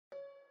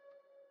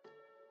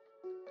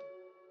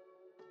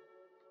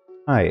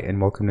Hi, and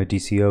welcome to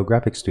DCO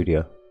Graphics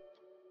Studio.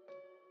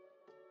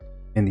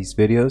 In these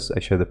videos, I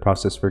share the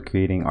process for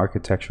creating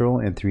architectural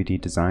and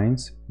 3D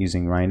designs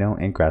using Rhino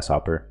and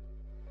Grasshopper.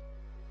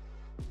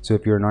 So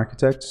if you're an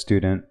architect,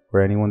 student, or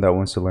anyone that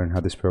wants to learn how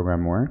this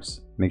program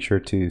works, make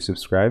sure to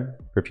subscribe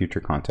for future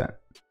content.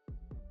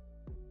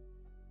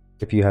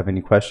 If you have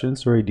any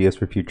questions or ideas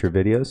for future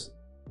videos,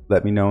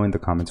 let me know in the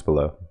comments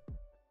below.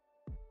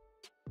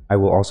 I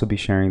will also be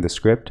sharing the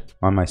script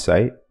on my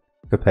site,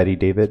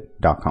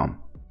 ComputationalDesign.com.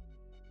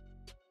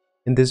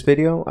 In this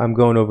video, I'm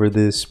going over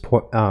this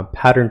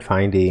pattern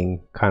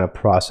finding kind of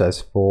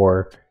process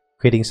for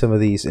creating some of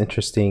these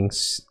interesting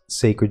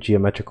sacred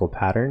geometrical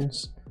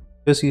patterns,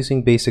 just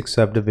using basic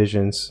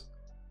subdivisions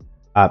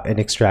and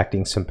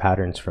extracting some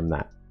patterns from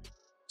that.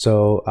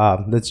 So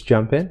let's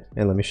jump in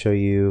and let me show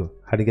you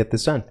how to get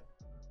this done.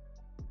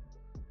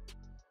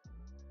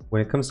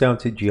 When it comes down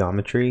to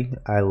geometry,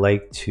 I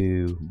like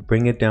to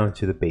bring it down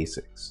to the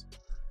basics.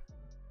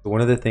 So one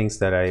of the things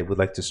that I would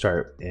like to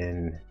start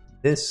in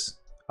this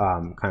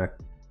kind of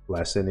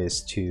lesson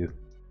is to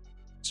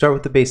start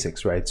with the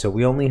basics, right? So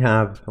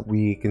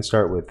we can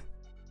start with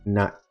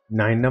 9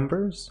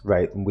 numbers,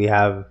 right? We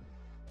have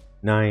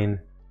 9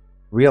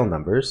 real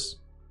numbers,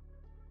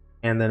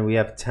 and then we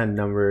have 10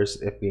 numbers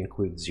if we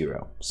include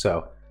 0.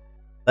 So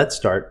let's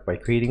start by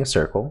creating a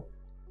circle.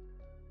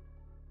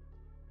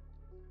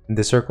 In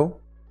this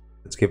circle,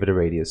 let's give it a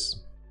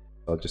radius.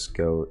 I'll just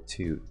go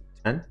to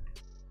 10.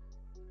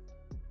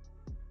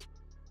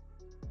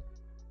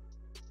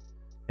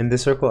 In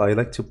this circle, I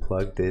like to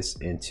plug this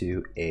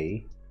into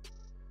a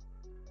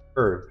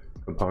curve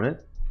component.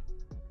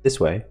 This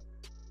way,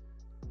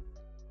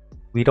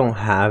 we don't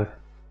have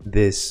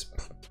this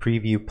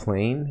preview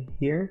plane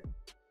here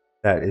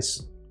that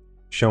is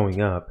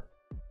showing up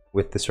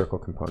with the circle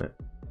component.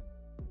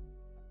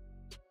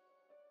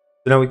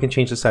 So now we can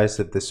change the size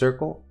of the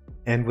circle,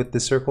 and with the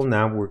circle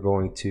now we're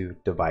going to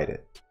divide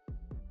it.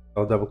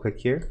 I'll double click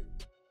here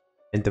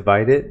and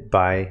divide it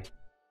by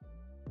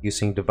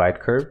using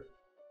divide curve.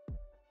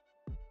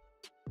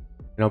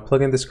 And I'll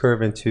plug in this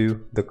curve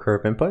into the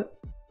curve input.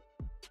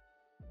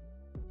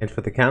 And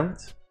for the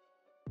count,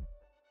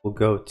 we'll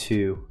go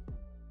to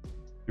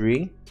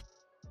 3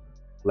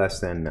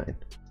 less than 9.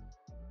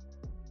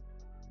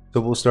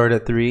 So we'll start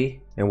at 3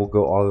 and we'll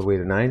go all the way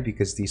to 9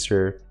 because these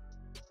are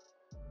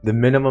the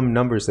minimum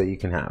numbers that you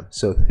can have.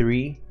 So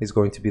 3 is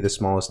going to be the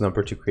smallest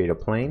number to create a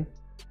plane,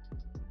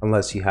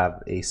 unless you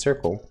have a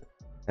circle.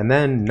 And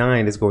then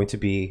 9 is going to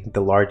be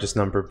the largest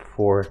number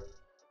before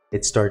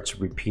it starts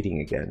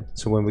repeating again.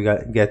 So when we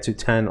get to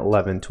 10,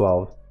 11,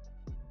 12,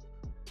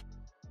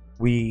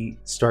 we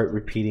start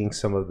repeating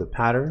some of the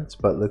patterns,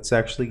 but let's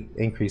actually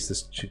increase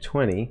this to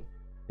 20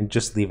 and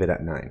just leave it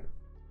at 9.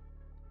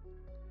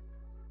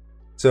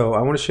 So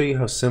I want to show you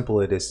how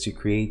simple it is to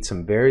create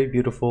some very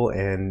beautiful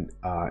and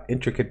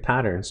intricate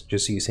patterns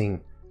just using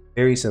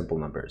very simple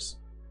numbers.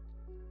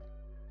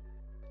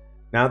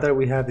 Now that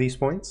we have these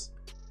points,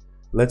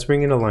 let's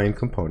bring in a line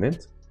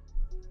component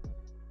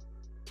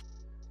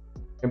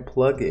and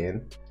plug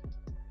in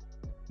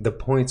the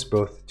points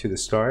both to the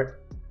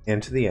start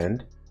and to the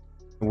end.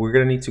 And we're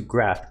going to need to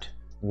graft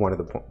one of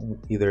the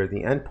either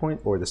the end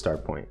point or the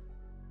start point.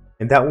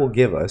 And that will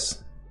give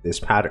us this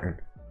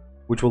pattern,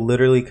 which will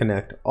literally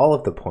connect all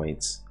of the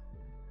points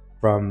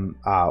from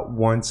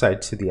one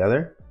side to the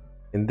other.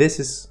 And this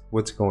is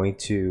what's going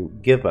to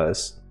give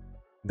us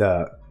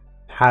the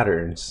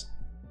patterns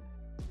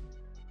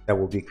that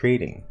we'll be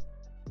creating.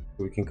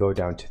 So we can go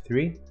down to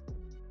 3.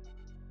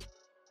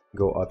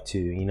 Go up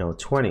to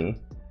 20,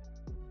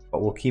 but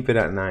we'll keep it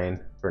at 9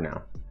 for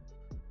now.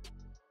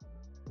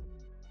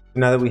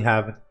 Now that we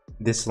have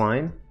this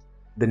line,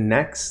 the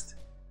next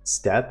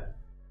step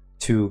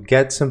to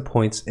get some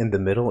points in the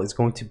middle is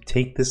going to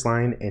take this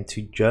line and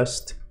to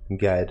just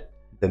get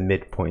the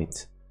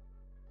midpoint.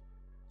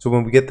 So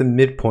when we get the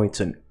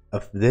midpoint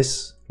of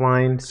this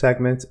line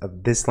segment,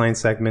 of this line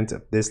segment,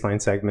 of this line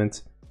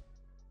segment,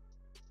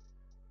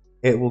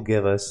 it will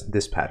give us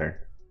this pattern.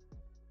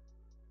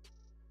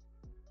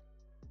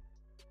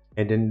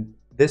 And in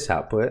this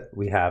output,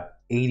 we have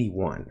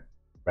 81,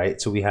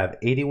 right? So we have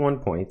 81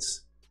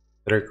 points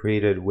that are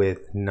created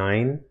with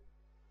 9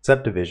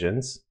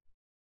 subdivisions.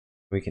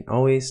 We can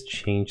always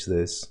change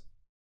this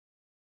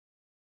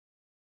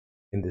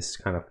in this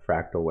kind of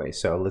fractal way.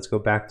 So let's go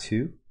back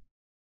to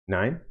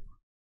 9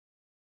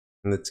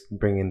 and let's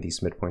bring in these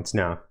midpoints.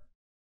 Now,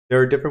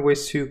 there are different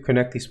ways to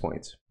connect these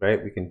points,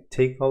 right? We can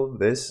take all of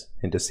this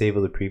and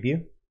disable the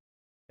preview.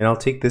 And I'll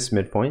take this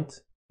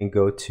midpoint and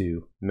go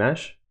to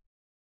Mesh.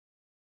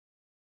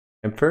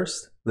 And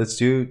first, let's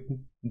do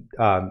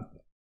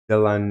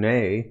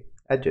Delaunay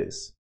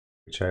edges,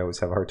 which I always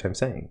have a hard time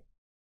saying.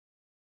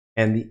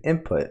 And the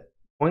input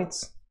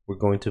points, we're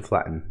going to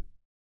flatten.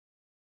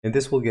 And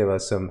this will give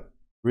us some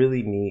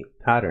really neat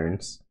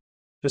patterns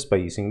just by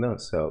using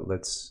those. So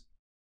let's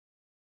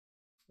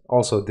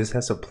also, this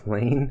has a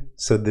plane,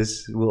 so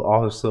this will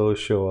also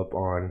show up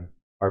on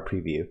our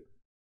preview.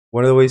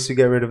 One of the ways to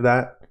get rid of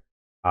that,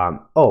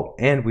 oh,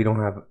 and we don't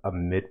have a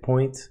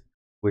midpoint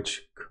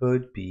which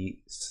could be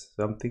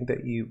something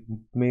that you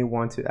may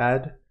want to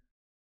add,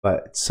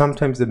 but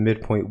sometimes the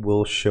midpoint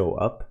will show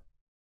up.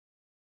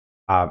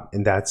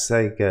 And that's,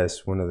 I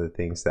guess, one of the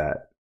things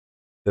that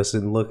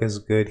doesn't look as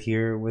good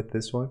here with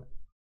this one.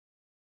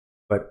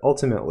 But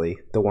ultimately,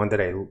 the one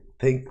that I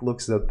think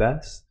looks the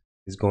best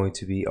is going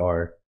to be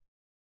our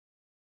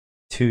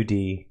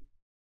 2D,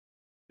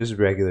 just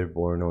regular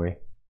Voronoi.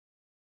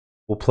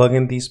 We'll plug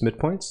in these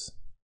midpoints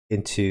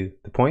into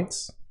the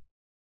points,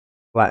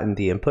 flatten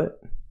the input,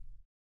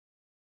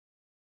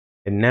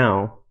 and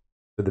now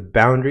for the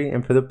boundary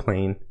and for the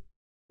plane,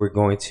 we're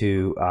going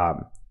to,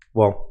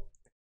 well,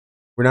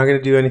 we're not going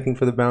to do anything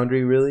for the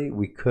boundary really.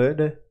 We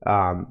could, but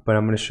I'm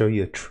going to show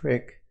you a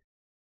trick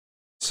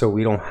so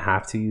we don't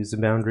have to use the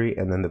boundary,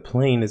 and then the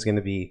plane is going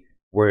to be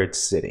where it's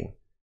sitting.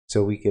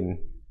 So we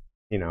can,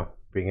 you know,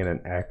 bring in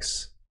an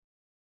X,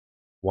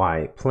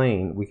 Y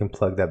plane. We can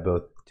plug that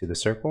both to the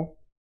circle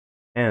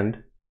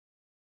and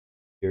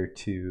here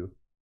to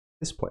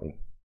this plane.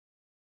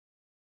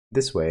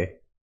 This way,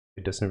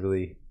 it doesn't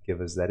really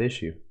give us that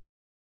issue.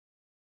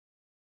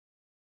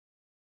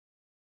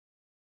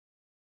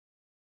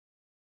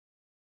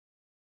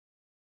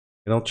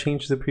 And I'll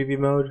change the preview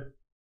mode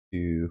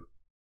to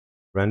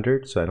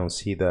rendered so I don't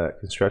see the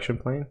construction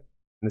plane.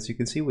 And as you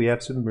can see, we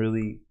have some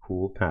really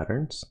cool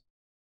patterns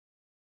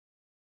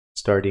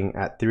starting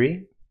at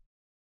 3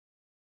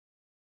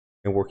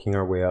 and working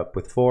our way up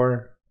with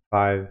 4,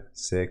 5,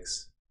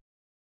 6,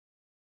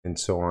 and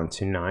so on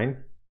to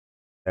 9.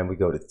 Then we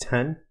go to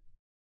 10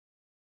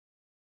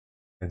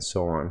 and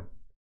so on.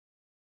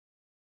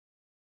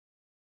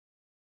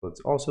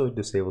 Let's also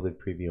disable the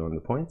preview on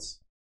the points.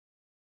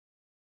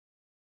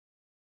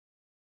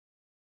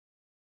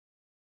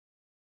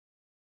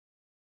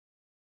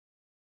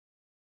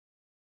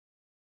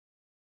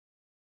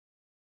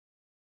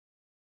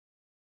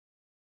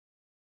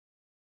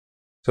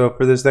 So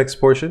for this next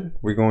portion,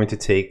 we're going to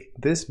take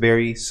this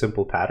very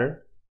simple pattern.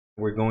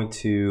 We're going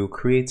to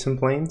create some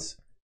planes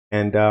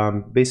and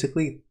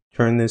basically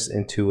turn this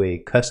into a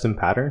custom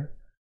pattern.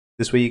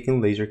 This way you can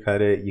laser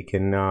cut it, you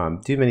can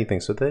do many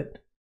things with it.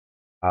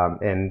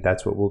 And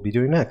that's what we'll be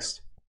doing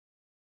next.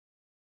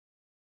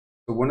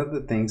 So one of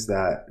the things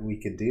that we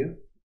could do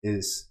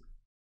is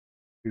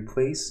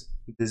replace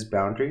this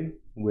boundary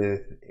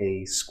with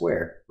a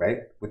square, right?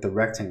 With a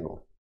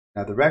rectangle.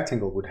 Now the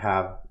rectangle would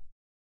have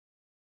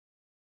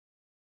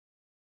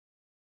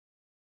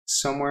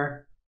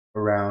somewhere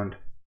around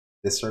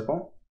this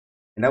circle,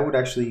 and I would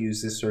actually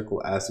use this circle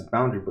as a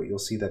boundary, but you'll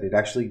see that it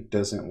actually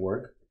doesn't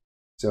work.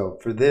 So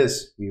for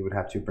this, we would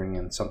have to bring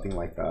in something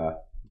like a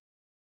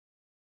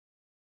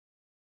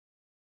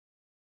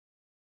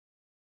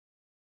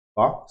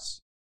box,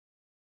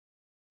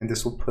 and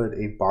this will put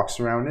a box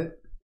around it.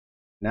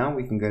 Now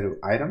we can go to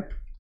item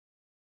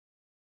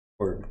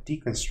or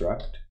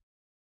deconstruct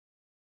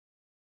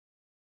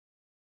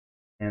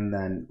and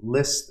then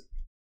list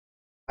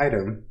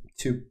item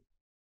to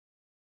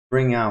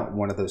bring out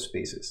one of those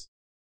spaces.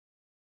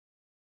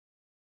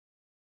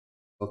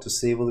 So to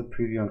disable the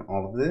preview on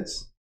all of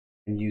this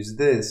and use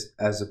this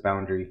as a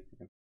boundary.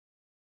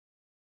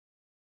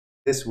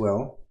 This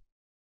will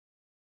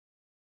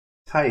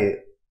tie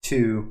it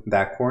to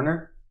that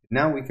corner.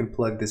 Now we can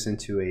plug this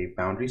into a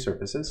boundary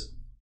surfaces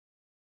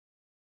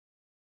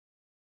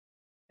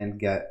and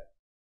get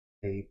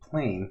a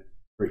plane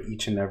for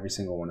each and every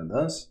single one of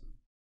those.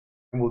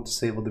 And we'll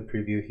disable the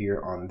preview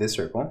here on this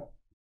circle.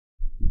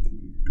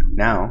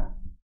 Now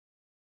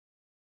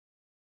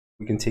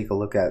we can take a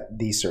look at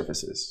these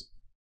surfaces.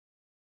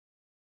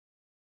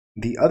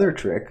 The other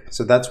trick,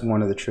 so that's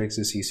one of the tricks,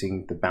 is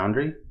using the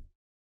boundary.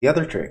 The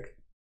other trick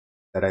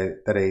that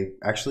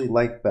I actually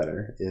like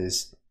better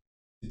is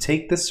to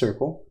take this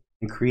circle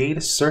and create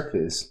a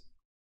surface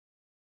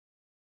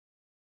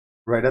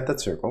right at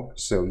that circle.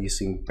 So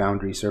using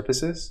boundary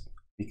surfaces,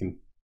 you can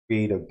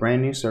create a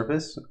brand new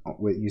surface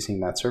with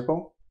using that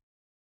circle.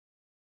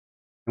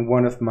 And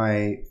one of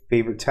my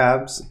favorite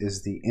tabs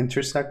is the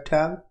intersect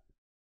tab,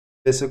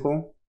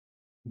 physical,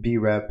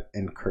 brep,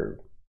 and curve.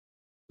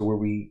 So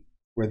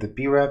where the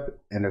brep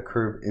and a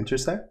curve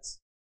intersects,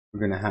 we're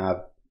going to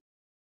have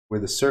where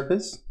the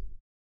surface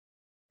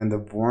and the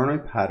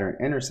Voronoi pattern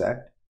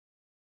intersect,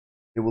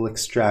 it will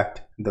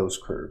extract those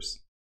curves.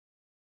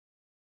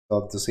 So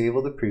I'll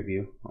disable the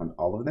preview on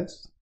all of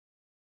this.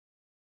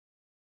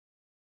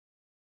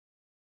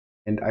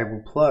 And I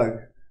will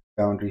plug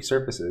boundary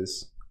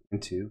surfaces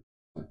into.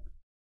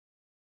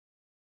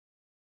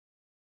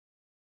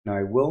 Now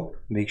I will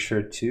make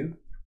sure to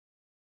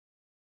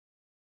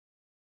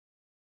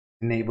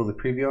enable the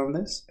preview on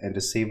this and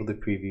disable the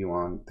preview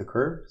on the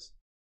curves.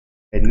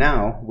 And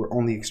now we're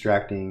only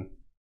extracting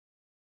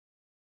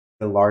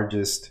the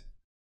largest.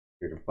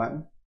 Here to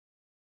flatten.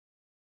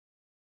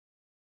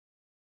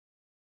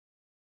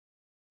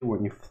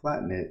 When you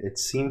flatten it, it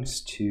seems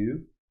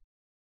to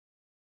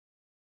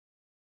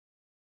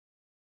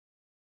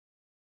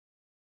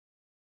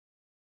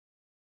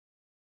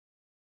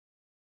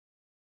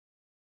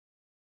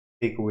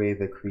take away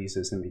the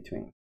creases in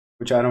between,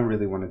 which I don't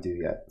really want to do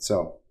yet.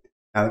 So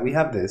now that we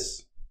have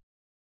this,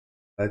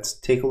 let's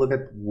take a look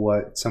at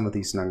what some of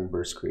these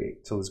numbers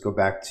create. So let's go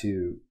back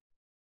to,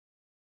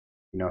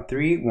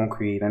 3 won't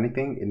create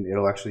anything, and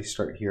it'll actually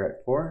start here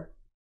at 4,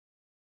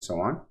 so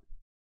on.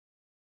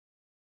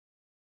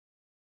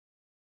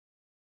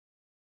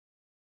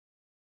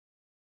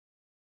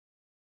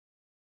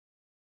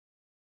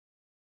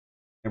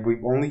 And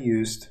we've only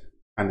used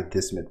kind of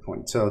this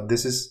midpoint. So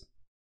this is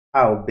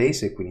how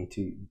basic we need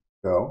to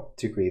go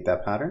to create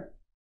that pattern.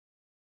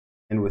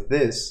 And with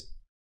this,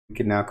 we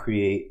can now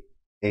create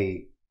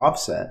a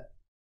offset.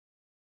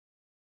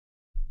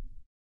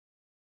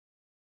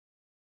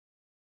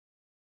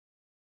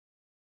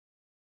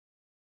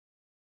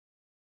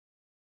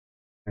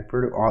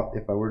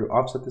 If I were to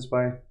offset this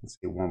by, let's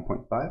say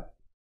 1.5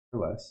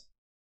 or less,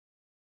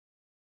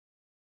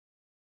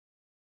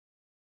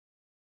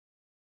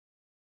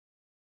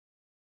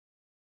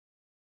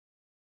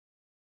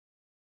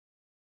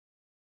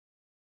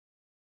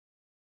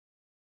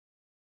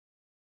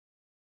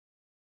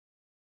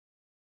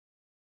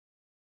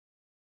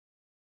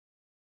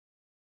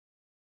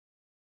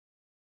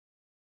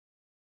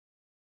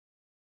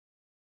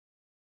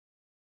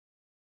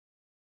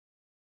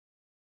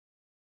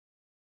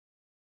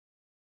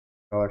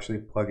 I'll actually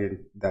plug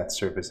in that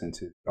surface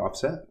into the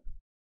offset.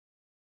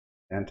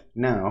 And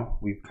now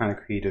we've kind of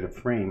created a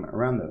frame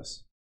around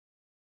those.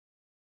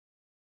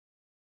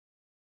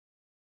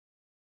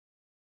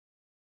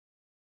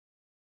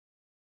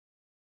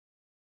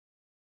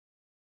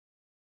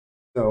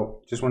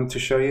 So just wanted to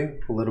show you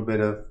a little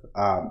bit of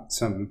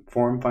some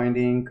form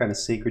finding, kind of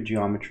sacred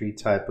geometry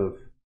type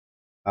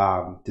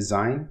of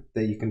design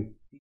that you can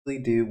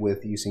easily do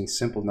with using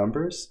simple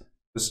numbers.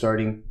 So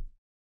starting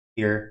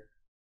here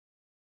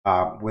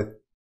with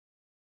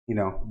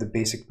the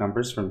basic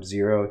numbers from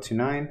 0 to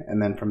 9, and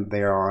then from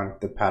there on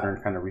the pattern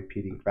kind of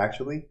repeating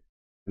fractionally.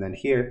 And then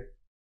here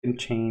you can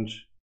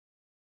change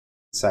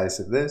the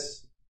size of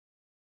this,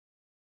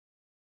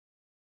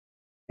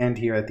 and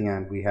here at the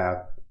end we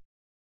have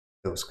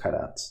those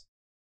cutouts.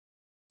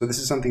 So this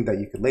is something that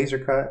you could laser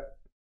cut,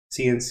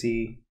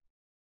 CNC,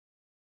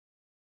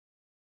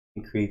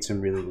 and create some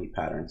really neat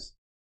patterns.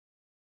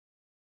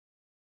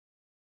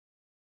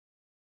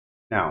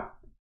 Now,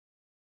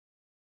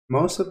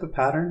 most of the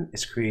pattern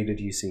is created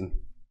using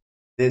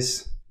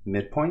this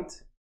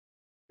midpoint.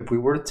 If we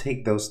were to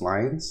take those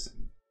lines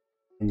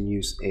and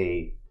use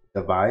a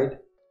divide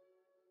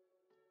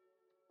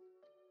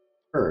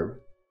curve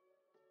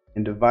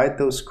and divide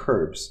those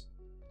curves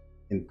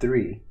in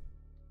 3,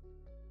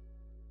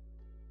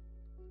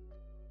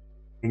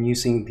 and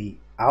using the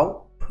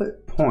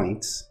output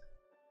points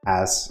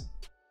as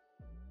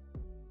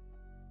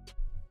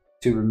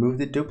to remove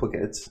the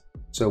duplicates.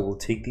 So we'll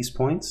take these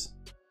points,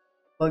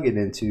 plug it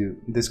into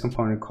this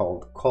component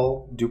called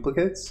call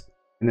duplicates,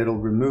 and it'll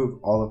remove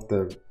all of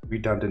the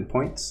redundant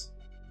points.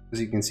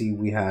 As you can see,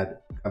 we had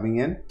coming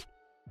in,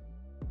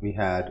 we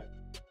had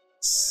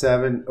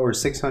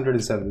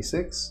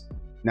 676.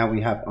 Now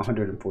we have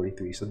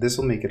 143. So this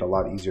will make it a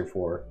lot easier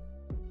for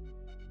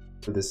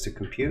this to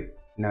compute.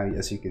 Now,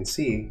 as you can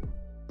see,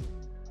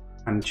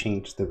 kind of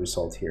change the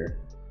result here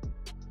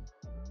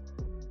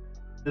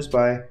just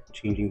by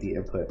changing the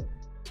input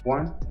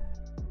 1.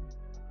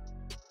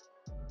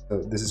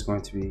 So this is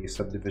going to be a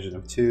subdivision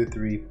of 2,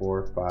 3,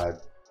 4,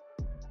 5,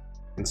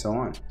 and so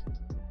on.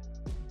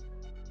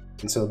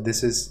 And so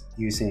this is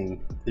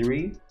using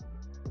 3,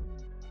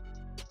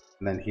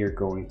 and then here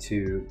going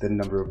to the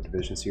number of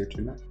divisions here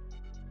to 9.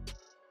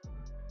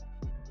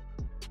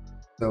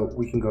 So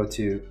we can go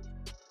to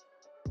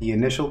the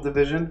initial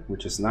division,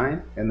 which is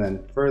 9, and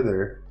then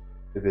further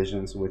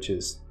divisions, which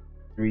is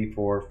 3,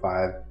 4,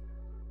 5,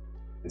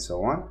 and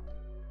so on.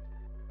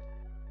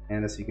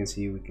 And as you can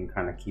see, we can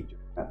kind of keep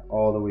that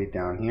all the way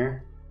down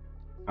here,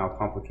 how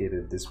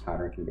complicated this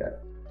pattern can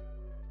get.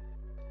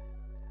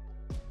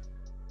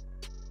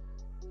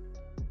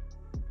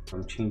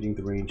 I'm changing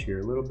the range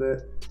here a little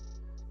bit.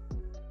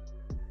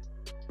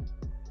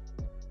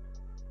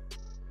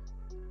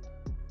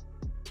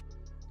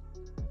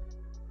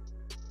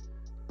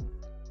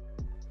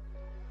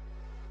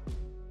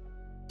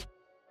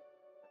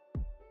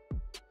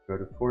 Go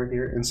to 4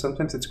 here, and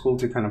sometimes it's cool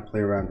to kind of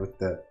play around with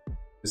the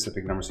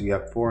specific numbers. So you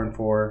have 4 and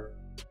 4,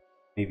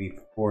 maybe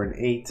 4 and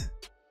 8,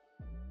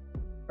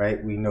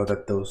 right? We know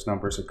that those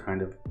numbers are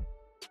kind of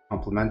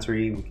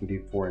complementary. We can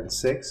do 4 and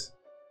 6.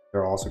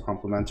 They're also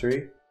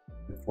complementary.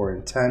 4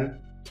 and 10,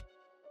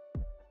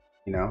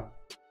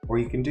 or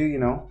you can do,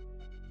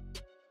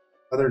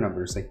 other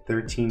numbers like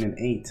 13 and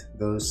 8.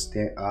 Those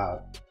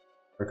are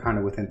kind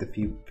of within the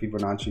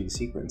Fibonacci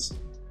sequence,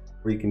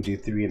 or you can do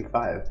 3 and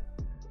 5.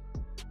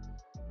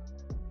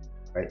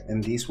 Right,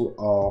 and these will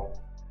all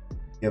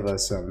give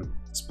us some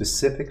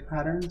specific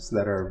patterns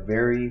that are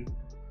very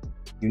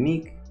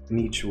unique in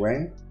each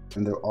way,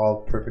 and they're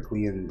all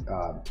perfectly and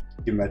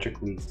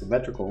geometrically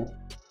symmetrical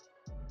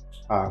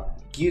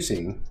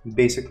using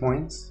basic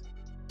points.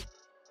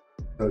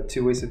 So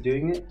 2 ways of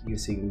doing it,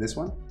 using this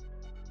one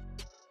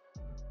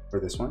or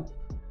this one.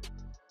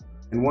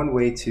 And one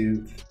way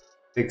to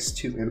fix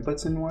 2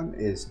 inputs in one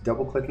is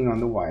double clicking on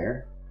the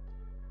wire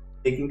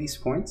taking these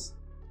points,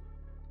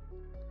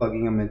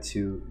 plugging them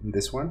into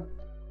this one,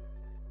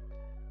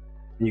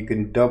 and you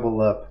can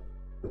double up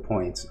the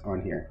points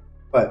on here,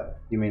 but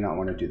you may not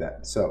want to do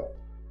that. So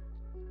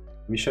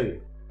let me show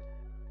you.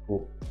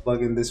 We'll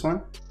plug in this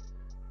one,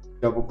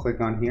 double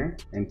click on here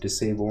and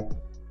disable,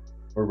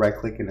 or right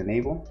click and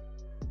enable,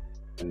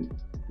 and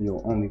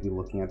you'll only be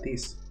looking at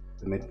these,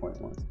 the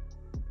midpoint ones.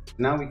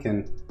 Now we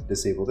can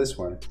disable this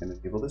one and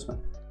enable this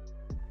one.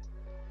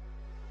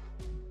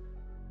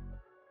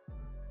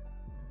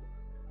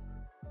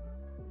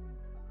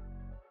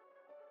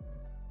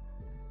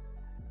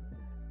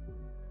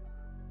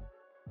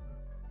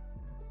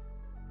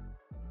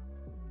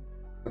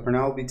 So for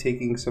now, I'll be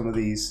taking some of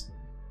these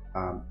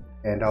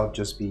and I'll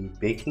just be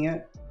baking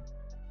it.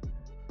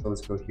 So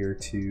let's go here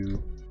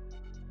to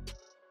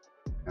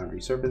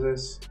boundary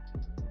surfaces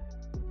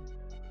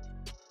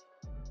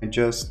and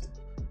just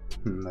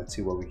let's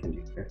see what we can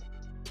do here.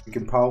 We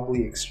can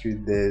probably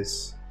extrude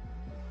this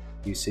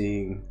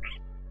using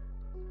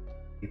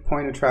a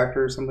point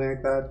attractor or something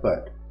like that,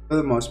 but for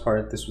the most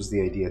part, this was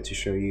the idea, to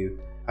show you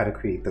how to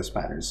create those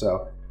patterns.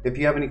 So if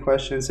you have any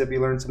questions, if you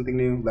learned something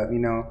new, let me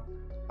know.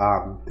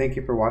 Thank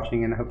you for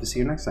watching, and I hope to see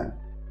you next time.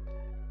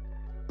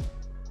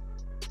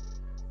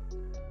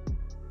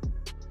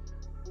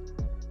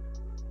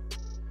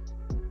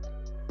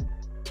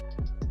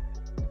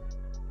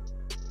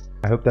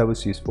 I hope that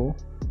was useful.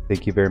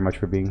 Thank you very much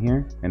for being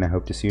here, and I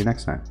hope to see you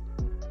next time.